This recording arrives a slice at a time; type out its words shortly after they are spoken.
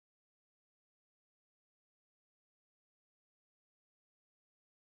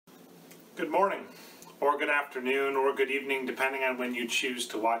Good morning, or good afternoon, or good evening, depending on when you choose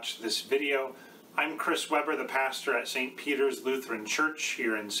to watch this video. I'm Chris Weber, the pastor at St. Peter's Lutheran Church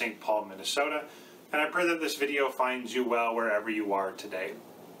here in St. Paul, Minnesota, and I pray that this video finds you well wherever you are today.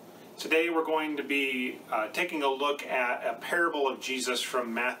 Today we're going to be taking a look at a parable of Jesus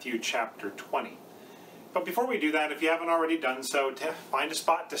from Matthew chapter 20. But before we do that, if you haven't already done so, find a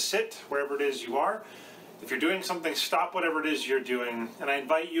spot to sit wherever it is you are. If you're doing something, stop whatever it is you're doing, and I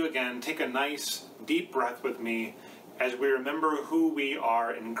invite you again, take a nice deep breath with me as we remember who we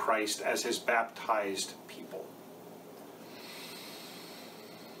are in Christ as his baptized people.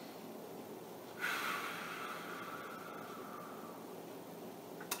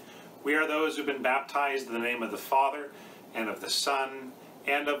 We are those who've been baptized in the name of the Father, and of the Son,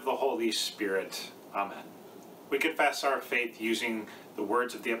 and of the Holy Spirit. Amen. We confess our faith using the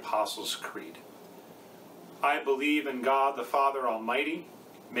words of the Apostles' Creed. I believe in God the Father Almighty,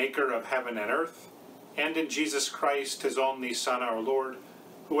 maker of heaven and earth, and in Jesus Christ, his only Son, our Lord,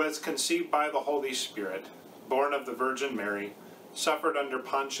 who was conceived by the Holy Spirit, born of the Virgin Mary, suffered under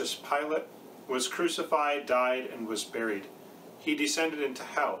Pontius Pilate, was crucified, died, and was buried. He descended into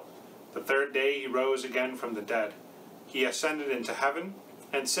hell. The third day he rose again from the dead. He ascended into heaven,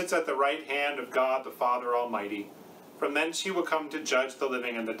 and sits at the right hand of God the Father Almighty. From thence he will come to judge the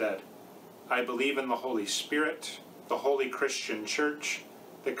living and the dead. I believe in the Holy Spirit, the holy Christian Church,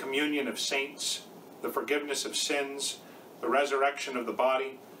 the communion of saints, the forgiveness of sins, the resurrection of the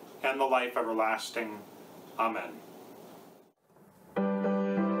body, and the life everlasting. Amen.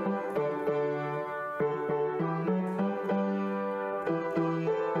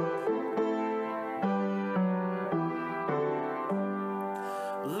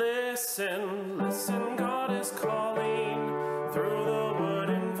 Listen, listen, God is calling through the wood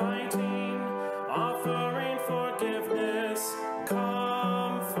inviting, offering forgiveness,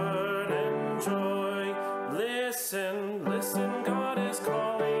 comfort, and joy. Listen, listen, God is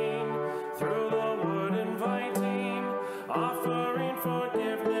calling through the wood inviting, offering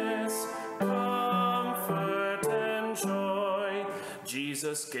forgiveness, comfort, and joy.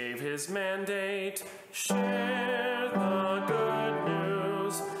 Jesus gave his mandate, share the good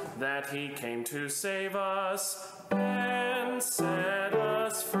news, that he came to save us and set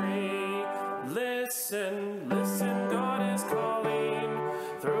us free. Listen, listen, God is calling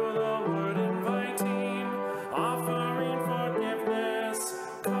through the word inviting, offering forgiveness,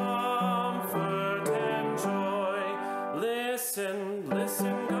 comfort, and joy. Listen,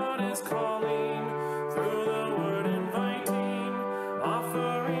 listen, God is calling through the word inviting,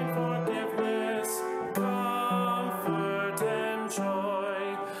 offering forgiveness, comfort, and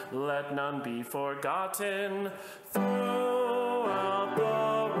joy. Let none be forgotten throughout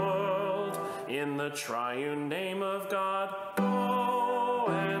the world. In the triune name of God, go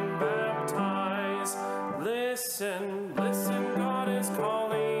and baptize. Listen, listen, God is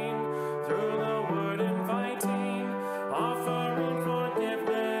calling through the word inviting, offering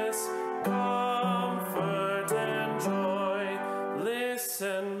forgiveness, comfort, and joy.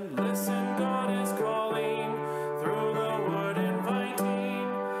 Listen, listen, God is calling through the word inviting,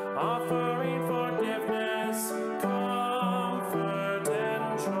 offering forgiveness, comfort,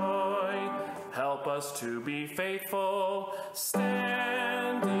 and joy. Help us to be faithful,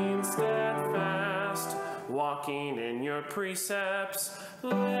 standing steadfast, walking in your precepts,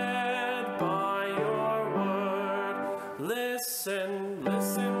 led by your word. Listen,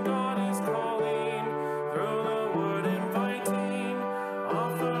 listen, God is calling through the word inviting,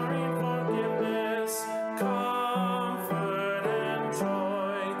 offering forgiveness, comfort, and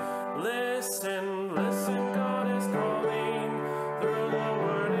joy. Listen, listen, God is calling through the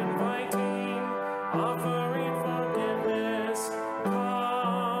word inviting, offering forgiveness,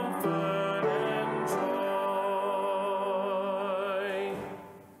 comfort, and joy.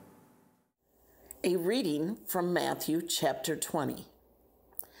 A reading from Matthew chapter 20.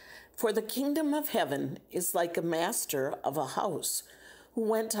 For the kingdom of heaven is like a master of a house who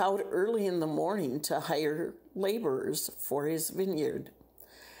went out early in the morning to hire laborers for his vineyard.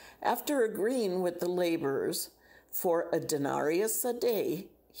 After agreeing with the laborers for a denarius a day,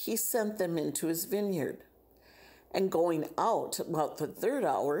 he sent them into his vineyard. And going out about the third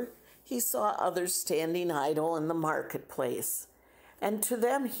hour, he saw others standing idle in the marketplace. And to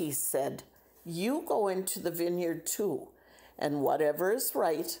them he said, You go into the vineyard too, and whatever is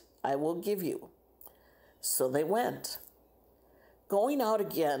right I will give you. So they went. Going out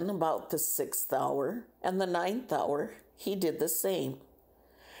again about the 6th hour and the 9th hour, he did the same.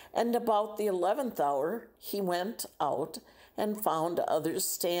 And about the 11th hour he went out and found others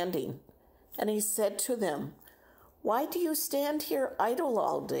standing. And he said to them, Why do you stand here idle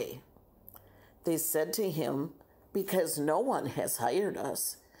all day? They said to him, "Because no one has hired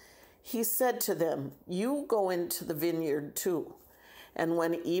us." He said to them, "You go into the vineyard too." And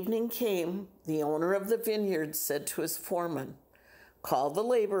when evening came, the owner of the vineyard said to his foreman, "Call the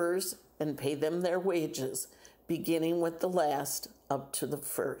laborers and pay them their wages, beginning with the last up to the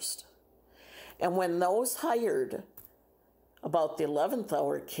first." And when those hired about the 11th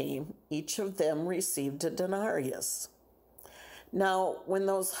hour came, each of them received a denarius. Now, when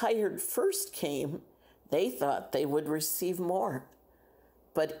those hired first came, they thought they would receive more,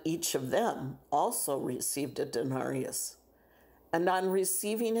 but each of them also received a denarius. And on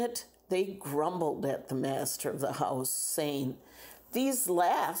receiving it, they grumbled at the master of the house, saying, "These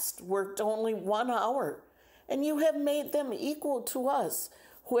last worked only 1 hour, and you have made them equal to us,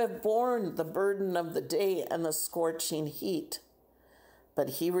 who have borne the burden of the day and the scorching heat." But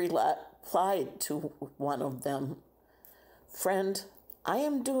he replied to one of them, "Friend, I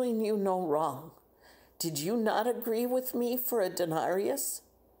am doing you no wrong. Did you not agree with me for a denarius?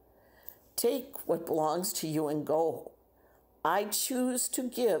 Take what belongs to you and go. I choose to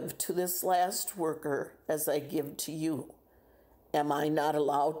give to this last worker as I give to you. Am I not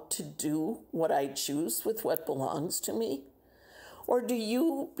allowed to do what I choose with what belongs to me? Or do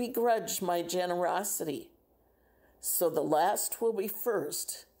you begrudge my generosity? So the last will be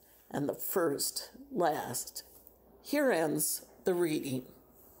first, and the first last." Here ends the reading.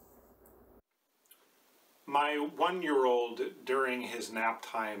 My 1-year-old, during his nap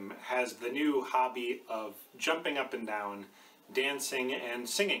time, has the new hobby of jumping up and down, dancing and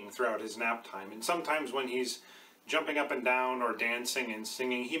singing throughout his nap time. And sometimes when he's jumping up and down or dancing and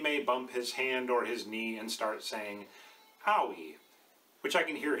singing, he may bump his hand or his knee and start saying, "Owie," which I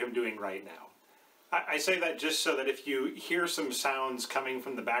can hear him doing right now. I say that just so that if you hear some sounds coming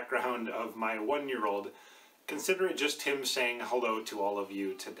from the background of my 1-year-old, consider it just him saying hello to all of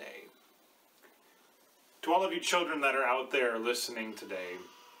you today. To all of you children that are out there listening today,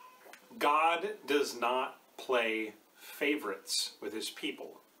 God does not play favorites with his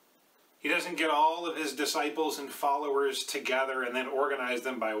people. He doesn't get all of his disciples and followers together and then organize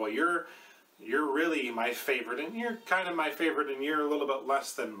them by, well, you're really my favorite, and you're kind of my favorite, and you're a little bit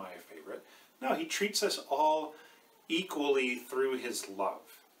less than my favorite. No, he treats us all equally through his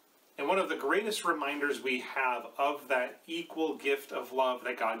love. And one of the greatest reminders we have of that equal gift of love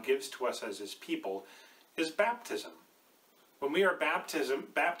that God gives to us as his people is baptism. When we are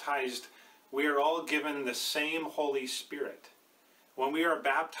baptized, we are all given the same Holy Spirit. When we are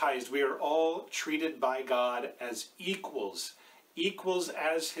baptized, we are all treated by God as equals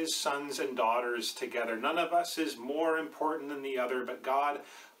as his sons and daughters together. None of us is more important than the other, but God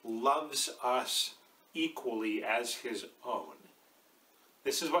loves us equally as his own.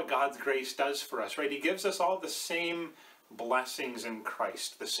 This is what God's grace does for us, right? He gives us all the same blessings in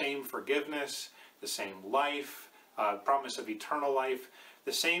Christ, the same forgiveness, the same life, promise of eternal life,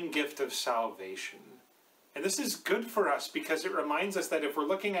 the same gift of salvation. And this is good for us because it reminds us that if we're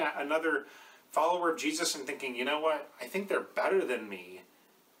looking at another follower of Jesus and thinking, you know what, I think they're better than me,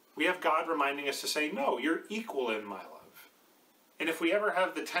 we have God reminding us to say, no, you're equal in my love. And if we ever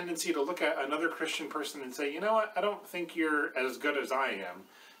have the tendency to look at another Christian person and say, you know what, I don't think you're as good as I am,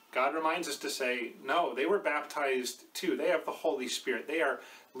 God reminds us to say, no, they were baptized too. They have the Holy Spirit. They are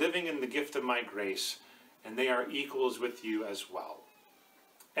living in the gift of my grace, and they are equals with you as well.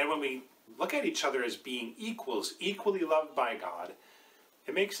 And when we look at each other as being equals, equally loved by God,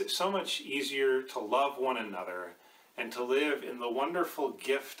 it makes it so much easier to love one another and to live in the wonderful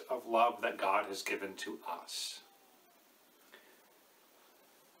gift of love that God has given to us.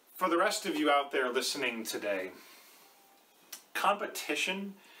 For the rest of you out there listening today,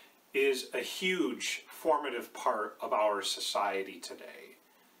 competition is a huge formative part of our society today.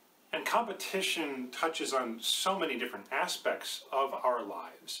 And competition touches on so many different aspects of our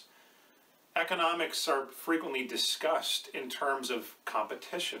lives. Economics are frequently discussed in terms of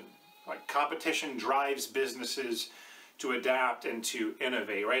competition. Like, competition drives businesses to adapt and to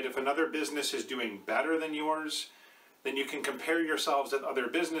innovate, right? If another business is doing better than yours, then you can compare yourselves with other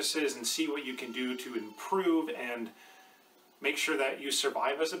businesses and see what you can do to improve and make sure that you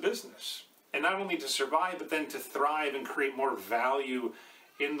survive as a business. And not only to survive, but then to thrive and create more value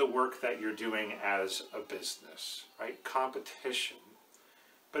in the work that you're doing as a business, right? Competition.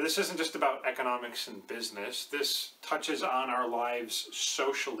 But this isn't just about economics and business. This touches on our lives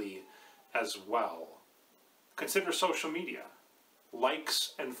socially as well. Consider social media,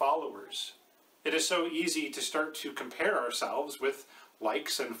 likes and followers. It is so easy to start to compare ourselves with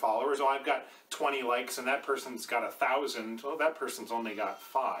likes and followers. Oh, I've got 20 likes and that person's got 1,000. Well, that person's only got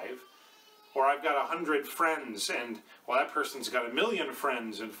 5. Or I've got 100 friends, and, well, that person's got 1,000,000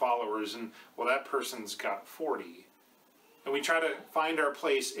 friends and followers, and, well, that person's got 40. And we try to find our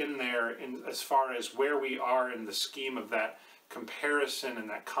place in there as far as where we are in the scheme of that comparison and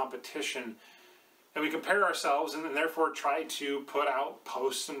that competition. And we compare ourselves and then therefore try to put out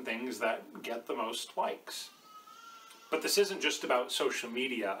posts and things that get the most likes. But this isn't just about social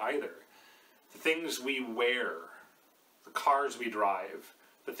media either. The things we wear, the cars we drive,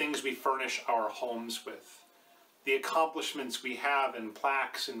 the things we furnish our homes with, the accomplishments we have in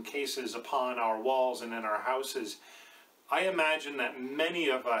plaques and cases upon our walls and in our houses. I imagine that many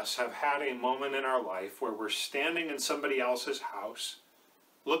of us have had a moment in our life where we're standing in somebody else's house,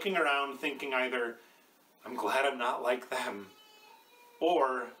 looking around thinking either, I'm glad I'm not like them,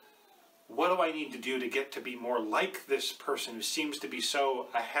 or what do I need to do to get to be more like this person who seems to be so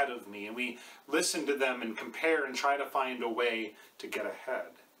ahead of me? And we listen to them and compare and try to find a way to get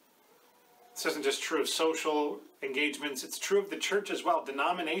ahead. This isn't just true of social engagements, it's true of the church as well.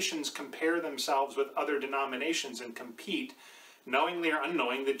 Denominations compare themselves with other denominations and compete, knowingly or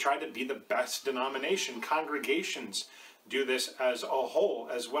unknowingly, they try to be the best denomination. Congregations do this as a whole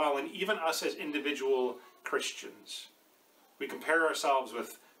as well, and even us as individual Christians. We compare ourselves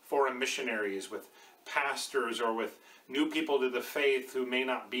with foreign missionaries, with pastors, or with new people to the faith who may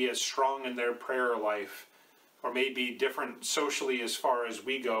not be as strong in their prayer life, or may be different socially as far as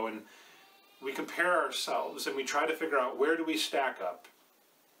we go, and we compare ourselves and we try to figure out where do we stack up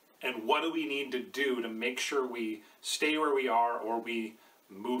and what do we need to do to make sure we stay where we are or we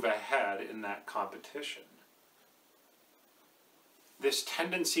move ahead in that competition. This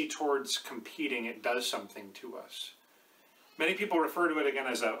tendency towards competing, it does something to us. Many people refer to it again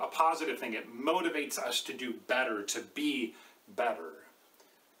as a positive thing. It motivates us to do better, to be better.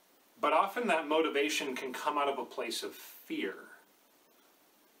 But often that motivation can come out of a place of fear.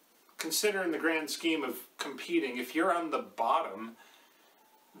 Consider in the grand scheme of competing, if you're on the bottom,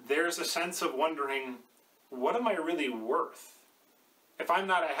 there's a sense of wondering, what am I really worth? If I'm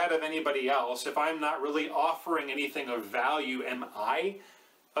not ahead of anybody else, if I'm not really offering anything of value, am I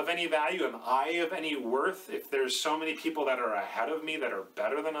of any value? Am I of any worth if there's so many people that are ahead of me that are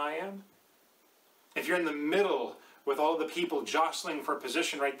better than I am? If you're in the middle with all the people jostling for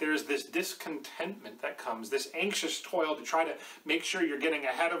position, right, there's this discontentment that comes, this anxious toil to try to make sure you're getting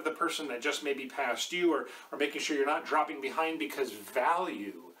ahead of the person that just maybe passed you, or making sure you're not dropping behind, because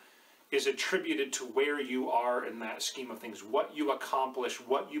value is attributed to where you are in that scheme of things. What you accomplish,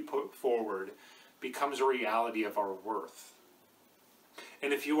 what you put forward becomes a reality of our worth.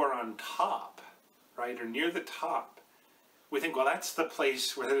 And if you are on top, right, or near the top, we think, well, that's the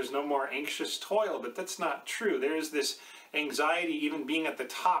place where there's no more anxious toil, but that's not true. There is this anxiety, even being at the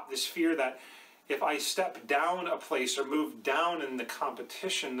top, this fear that if I step down a place or move down in the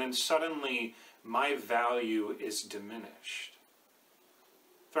competition, then suddenly my value is diminished.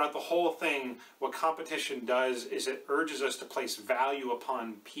 Throughout the whole thing, what competition does is it urges us to place value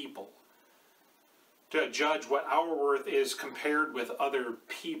upon people, to judge what our worth is compared with other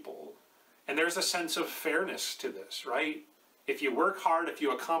people. And there's a sense of fairness to this, right? If you work hard, if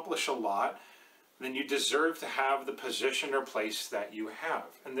you accomplish a lot, then you deserve to have the position or place that you have.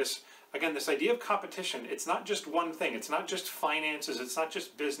 And this, again, this idea of competition, it's not just one thing. It's not just finances. It's not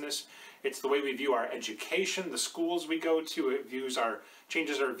just business. It's the way we view our education, the schools we go to. It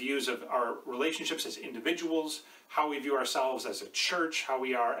changes our views of our relationships as individuals, how we view ourselves as a church, how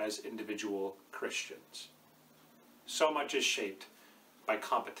we are as individual Christians. So much is shaped by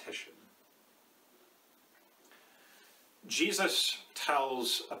competition. Jesus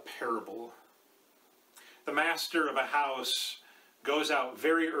tells a parable. The master of a house goes out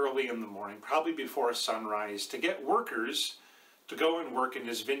very early in the morning, probably before sunrise, to get workers to go and work in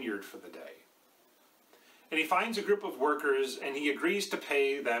his vineyard for the day. And he finds a group of workers and he agrees to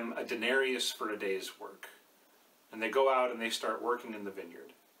pay them a denarius for a day's work. And they go out and they start working in the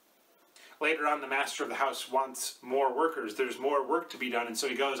vineyard. Later on, the master of the house wants more workers. There's more work to be done, and so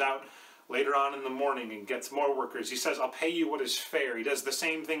he goes out later on in the morning and gets more workers. He says, I'll pay you what is fair. He does the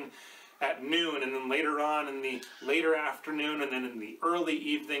same thing at noon, and then later on in the later afternoon, and then in the early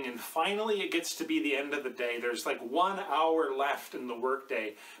evening, and finally it gets to be the end of the day. There's like 1 hour left in the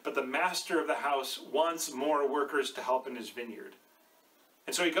workday, but the master of the house wants more workers to help in his vineyard.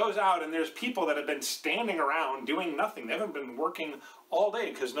 And so he goes out, and there's people that have been standing around doing nothing. They haven't been working all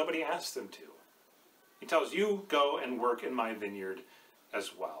day because nobody asked them to. He tells you, go and work in my vineyard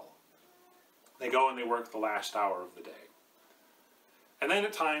as well. They go and they work the last hour of the day. And then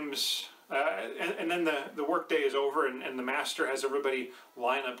at times, And then the workday is over, and the master has everybody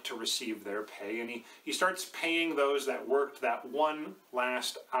line up to receive their pay. And he starts paying those that worked that one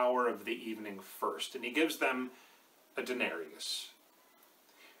last hour of the evening first. And he gives them a denarius.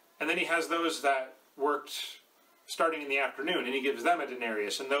 And then he has those that worked starting in the afternoon, and he gives them a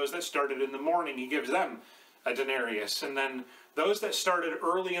denarius. And those that started in the morning, he gives them a denarius. And then those that started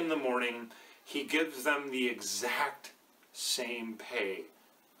early in the morning, he gives them the exact same pay,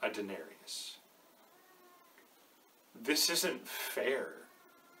 a denarius. This isn't fair.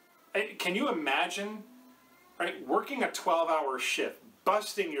 Can you imagine, right, working a 12-hour shift,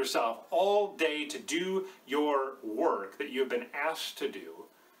 busting yourself all day to do your work that you've been asked to do,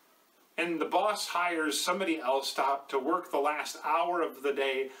 and the boss hires somebody else to work the last hour of the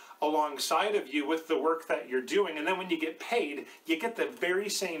day alongside of you with the work that you're doing, and then when you get paid, you get the very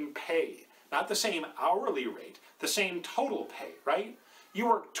same pay. Not the same hourly rate, the same total pay, right? You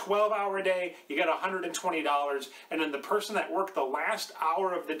work 12-hour a day, you get $120, and then the person that worked the last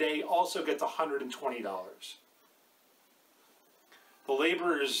hour of the day also gets $120. The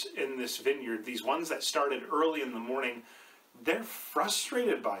laborers in this vineyard, these ones that started early in the morning, they're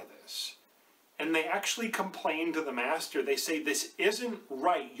frustrated by this. And they actually complain to the master. They say, this isn't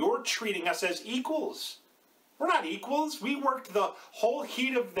right. You're treating us as equals. We're not equals. We worked the whole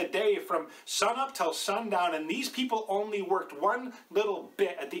heat of the day from sun up till sundown, and these people only worked one little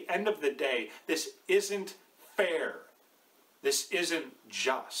bit at the end of the day. This isn't fair. This isn't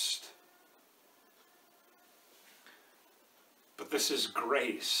just. But this is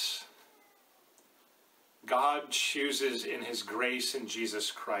grace. God chooses in his grace in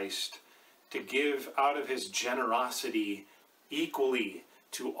Jesus Christ to give out of his generosity equally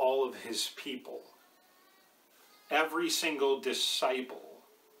to all of his people. Every single disciple,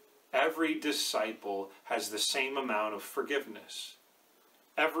 every disciple has the same amount of forgiveness.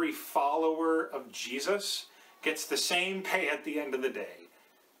 Every follower of Jesus gets the same pay at the end of the day,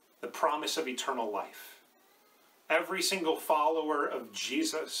 the promise of eternal life. Every single follower of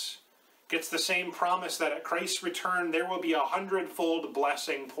Jesus gets the same promise that at Christ's return there will be 100-fold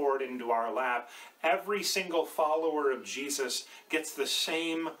blessing poured into our lap. Every single follower of Jesus gets the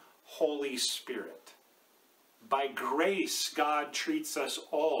same Holy Spirit. By grace, God treats us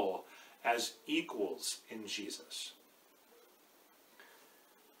all as equals in Jesus.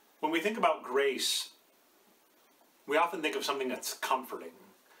 When we think about grace, we often think of something that's comforting.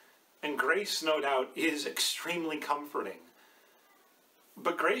 And grace, no doubt, is extremely comforting.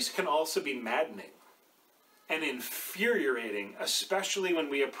 But grace can also be maddening and infuriating, especially when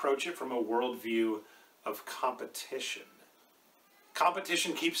we approach it from a worldview of competition.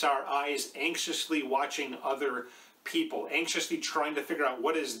 Competition keeps our eyes anxiously watching other people, anxiously trying to figure out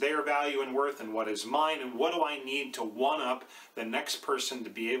what is their value and worth and what is mine, and what do I need to one-up the next person to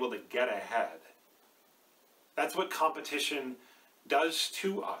be able to get ahead. That's what competition does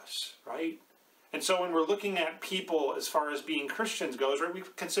to us, right? And so when we're looking at people as far as being Christians goes, right, we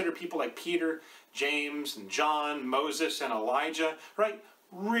consider people like Peter, James, and John, Moses, and Elijah, right?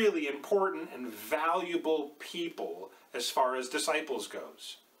 Really important and valuable people as far as disciples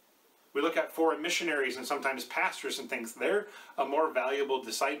goes. We look at foreign missionaries and sometimes pastors and things. They're a more valuable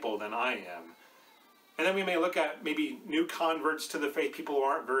disciple than I am. And then we may look at maybe new converts to the faith, people who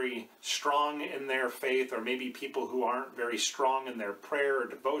aren't very strong in their faith, or maybe people who aren't very strong in their prayer or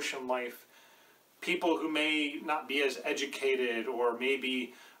devotion life. People who may not be as educated, or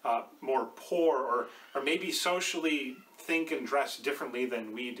maybe more poor, or maybe socially think and dress differently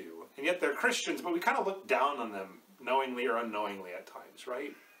than we do. And yet they're Christians, but we kind of look down on them, knowingly or unknowingly at times,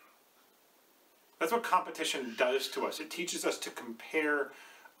 right? That's what competition does to us. It teaches us to compare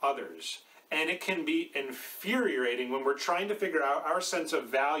others. And it can be infuriating when we're trying to figure out our sense of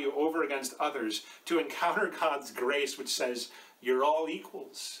value over against others to encounter God's grace, which says, you're all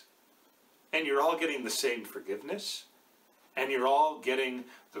equals. And you're all getting the same forgiveness. And you're all getting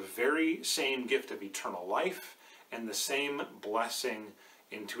the very same gift of eternal life and the same blessing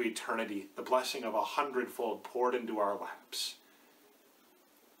into eternity, the blessing of 100-fold poured into our laps.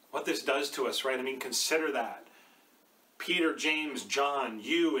 What this does to us, right? I mean, consider that. Peter, James, John,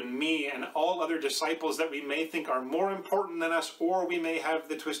 you and me, and all other disciples that we may think are more important than us, or we may have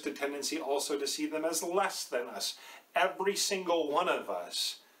the twisted tendency also to see them as less than us. Every single one of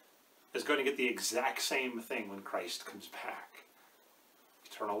us is going to get the exact same thing when Christ comes back.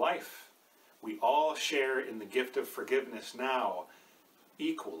 Eternal life. We all share in the gift of forgiveness now,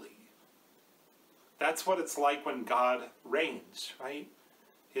 equally. That's what it's like when God reigns, right?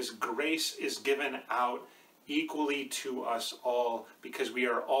 His grace is given out equally to us all because we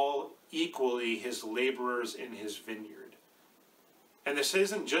are all equally his laborers in his vineyard. And this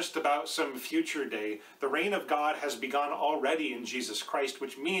isn't just about some future day. The reign of God has begun already in Jesus Christ,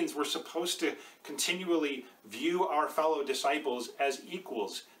 which means we're supposed to continually view our fellow disciples as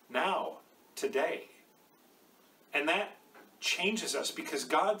equals now, today. And that changes us because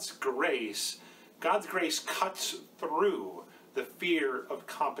God's grace cuts through the fear of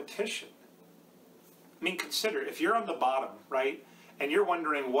competition. I mean, consider, if you're on the bottom, right, and you're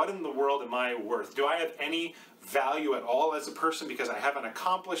wondering, what in the world am I worth? Do I have any value at all as a person because I haven't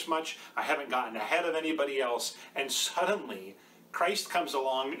accomplished much, I haven't gotten ahead of anybody else, and suddenly Christ comes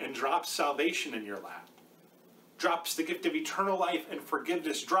along and drops salvation in your lap, drops the gift of eternal life and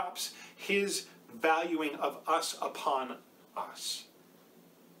forgiveness, drops his valuing of us upon us.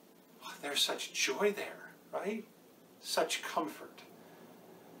 Oh, there's such joy there, right? Such comfort.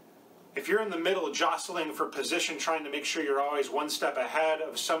 If you're in the middle jostling for position, trying to make sure you're always one step ahead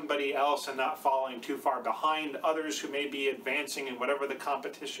of somebody else and not falling too far behind others who may be advancing in whatever the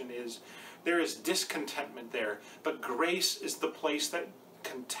competition is, there is discontentment there. But grace is the place that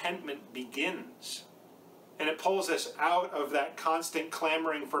contentment begins. And it pulls us out of that constant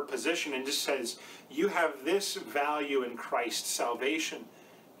clamoring for position and just says, you have this value in Christ: salvation,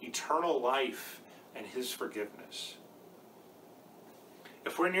 eternal life, and his forgiveness.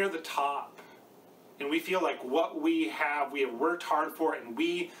 If we're near the top and we feel like what we have worked hard for and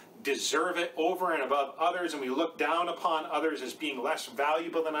we deserve it over and above others, and we look down upon others as being less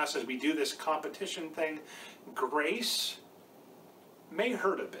valuable than us as we do this competition thing, grace may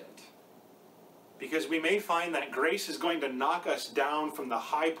hurt a bit. Because we may find that grace is going to knock us down from the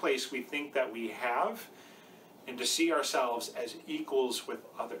high place we think that we have and to see ourselves as equals with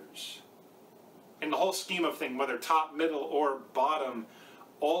others. In the whole scheme of things, whether top, middle, or bottom,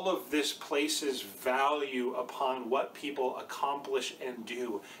 all of this places value upon what people accomplish and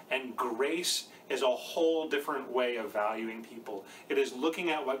do. And grace is a whole different way of valuing people. It is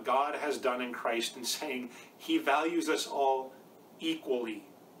looking at what God has done in Christ and saying he values us all equally,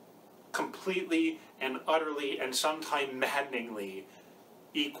 completely and utterly, and sometimes maddeningly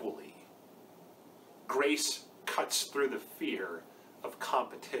equally. Grace cuts through the fear of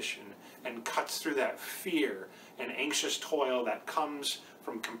competition and cuts through that fear and anxious toil that comes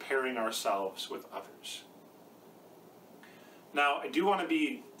from comparing ourselves with others. Now, I do want to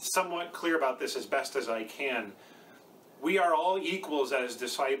be somewhat clear about this as best as I can. We are all equals as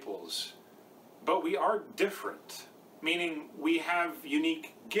disciples, but we are different, meaning we have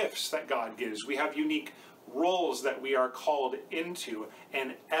unique gifts that God gives. We have unique roles that we are called into,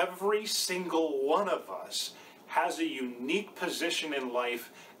 and every single one of us has a unique position in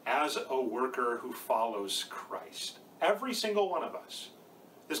life as a worker who follows Christ. Every single one of us.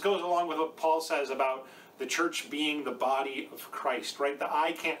 This goes along with what Paul says about the church being the body of Christ, right? The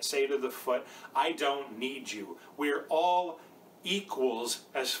eye can't say to the foot, I don't need you. We're all equals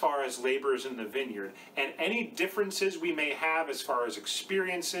as far as laborers in the vineyard. And any differences we may have as far as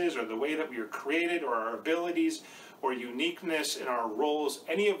experiences or the way that we are created or our abilities or uniqueness in our roles,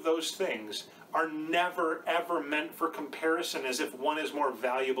 any of those things are never ever meant for comparison as if one is more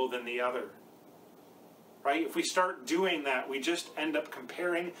valuable than the other. Right? If we start doing that, we just end up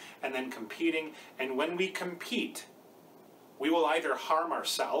comparing and then competing. And when we compete, we will either harm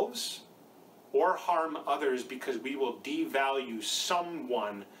ourselves or harm others because we will devalue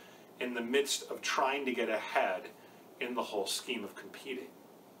someone in the midst of trying to get ahead in the whole scheme of competing.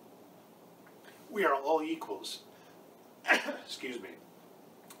 We are all equals. Excuse me.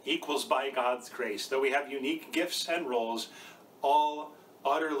 Equals by God's grace. Though we have unique gifts and roles, all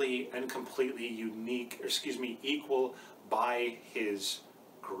utterly and completely equal by his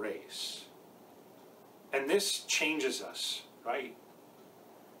grace. And this changes us, right?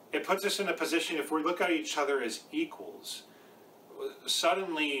 It puts us in a position, if we look at each other as equals,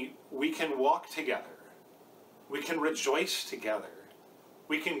 suddenly we can walk together. We can rejoice together.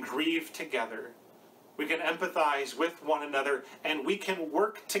 We can grieve together. We can empathize with one another, and we can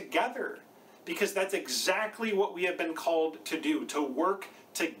work together. Because that's exactly what we have been called to do, to work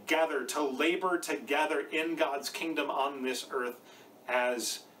together, to labor together in God's kingdom on this earth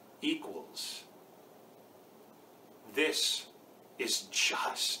as equals. This is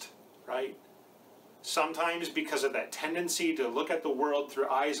just, right? Sometimes because of that tendency to look at the world through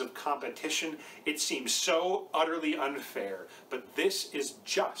eyes of competition, it seems so utterly unfair. But this is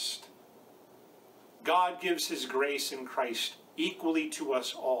just. God gives his grace in Christ equally to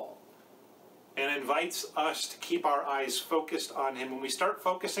us all, and invites us to keep our eyes focused on him. When we start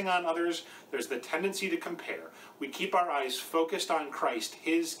focusing on others, there's the tendency to compare. We keep our eyes focused on Christ,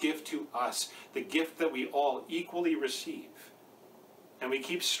 his gift to us, the gift that we all equally receive. And we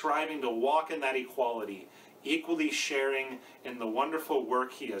keep striving to walk in that equality. equally sharing in the wonderful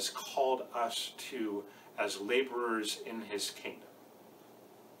work he has called us to as laborers in his kingdom.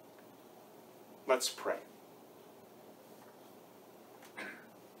 Let's pray.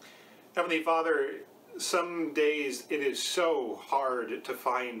 Heavenly Father, some days it is so hard to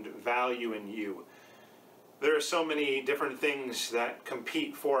find value in you. There are so many different things that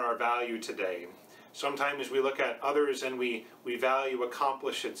compete for our value today. Sometimes we look at others and we value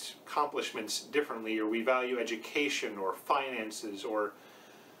accomplishments differently, or we value education or finances or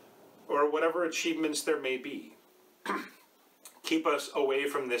whatever achievements there may be. Keep us away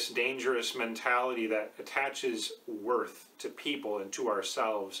from this dangerous mentality that attaches worth to people and to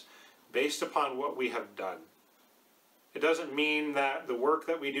ourselves based upon what we have done. It doesn't mean that the work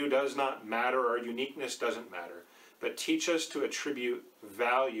that we do does not matter, our uniqueness doesn't matter, but teach us to attribute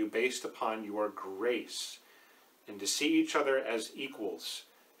value based upon your grace and to see each other as equals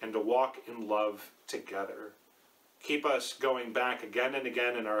and to walk in love together. Keep us going back again and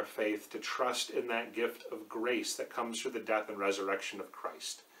again in our faith to trust in that gift of grace that comes through the death and resurrection of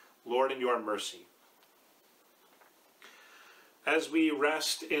Christ. Lord, in your mercy, as we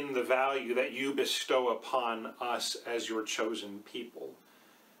rest in the value that you bestow upon us as your chosen people,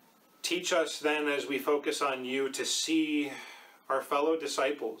 teach us then, as we focus on you, to see our fellow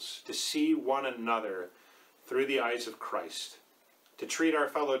disciples, to see one another through the eyes of Christ, to treat our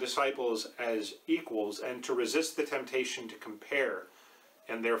fellow disciples as equals, and to resist the temptation to compare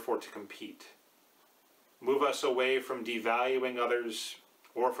and therefore to compete. Move us away from devaluing others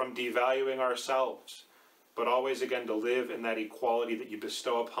or from devaluing ourselves, but always again to live in that equality that you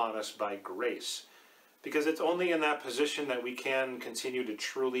bestow upon us by grace, because it's only in that position that we can continue to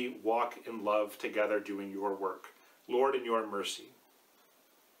truly walk in love together doing your work. Lord, in your mercy.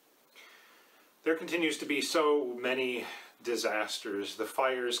 There continues to be so many disasters. The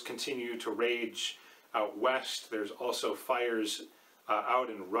fires continue to rage out west. There's also fires out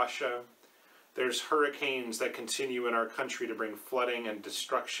in Russia. There's hurricanes that continue in our country to bring flooding and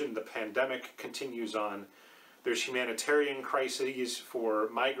destruction. The pandemic continues on. There's humanitarian crises for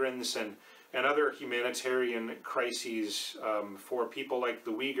migrants and other humanitarian crises for people like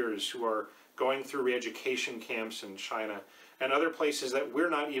the Uyghurs who are going through re-education camps in China, and other places that we're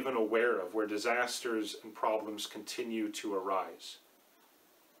not even aware of, where disasters and problems continue to arise.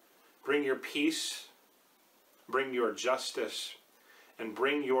 Bring your peace, bring your justice, and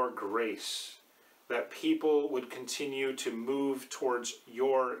bring your grace, that people would continue to move towards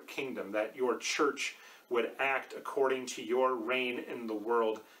your kingdom, that your church would act according to your reign in the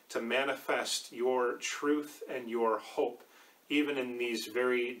world, to manifest your truth and your hope, even in these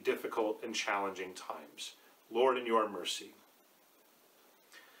very difficult and challenging times. Lord, in your mercy.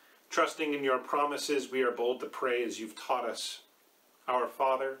 Trusting in your promises, we are bold to pray as you've taught us. Our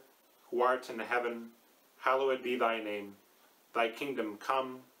Father, who art in heaven, hallowed be thy name. Thy kingdom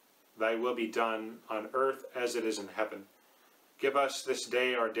come, thy will be done on earth as it is in heaven. Give us this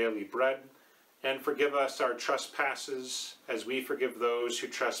day our daily bread, and forgive us our trespasses as we forgive those who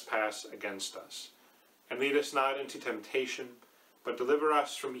trespass against us. And lead us not into temptation, but deliver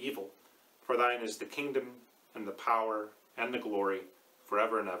us from evil. For thine is the kingdom, and the power, and the glory,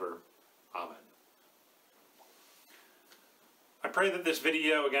 forever and ever. Amen. I pray that this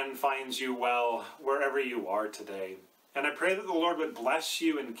video again finds you well wherever you are today. And I pray that the Lord would bless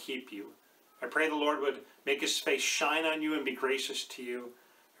you and keep you. I pray the Lord would make his face shine on you and be gracious to you.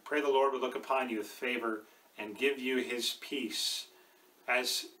 I pray the Lord would look upon you with favor and give you his peace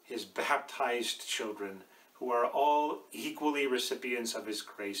as his baptized children, who are all equally recipients of his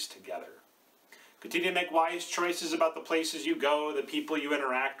grace together. Continue to make wise choices about the places you go, the people you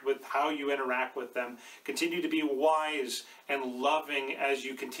interact with, how you interact with them. Continue to be wise and loving as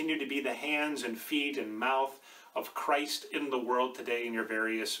you continue to be the hands and feet and mouth of Christ in the world today in your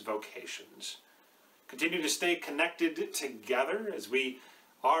various vocations. Continue to stay connected together as we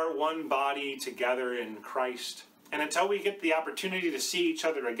are one body together in Christ. And until we get the opportunity to see each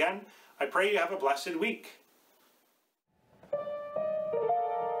other again, I pray you have a blessed week.